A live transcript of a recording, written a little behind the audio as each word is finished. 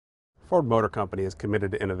Ford Motor Company is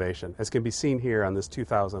committed to innovation, as can be seen here on this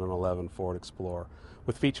 2011 Ford Explorer,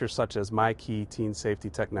 with features such as MyKey teen safety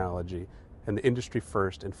technology and the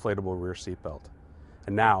industry-first inflatable rear seatbelt.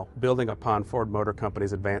 And now, building upon Ford Motor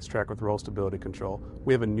Company's advanced track with roll stability control,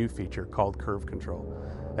 we have a new feature called Curve Control,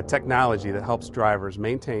 a technology that helps drivers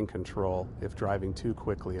maintain control if driving too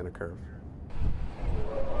quickly in a curve.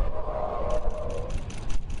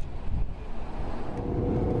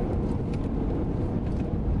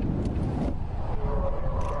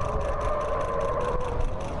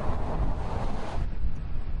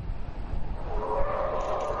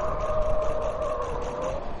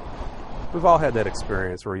 We've all had that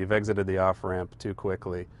experience where you've exited the off-ramp too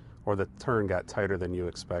quickly or the turn got tighter than you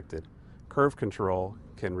expected. Curve Control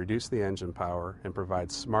can reduce the engine power and provide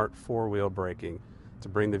smart four-wheel braking to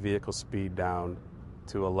bring the vehicle speed down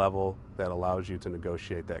to a level that allows you to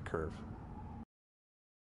negotiate that curve.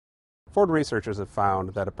 Ford researchers have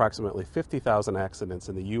found that approximately 50,000 accidents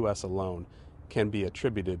in the U.S. alone can be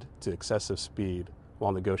attributed to excessive speed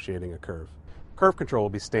while negotiating a curve. Curve Control will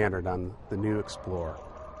be standard on the new Explorer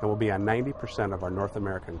and will be on 90% of our North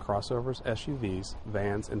American crossovers, SUVs,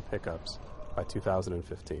 vans, and pickups by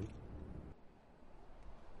 2015.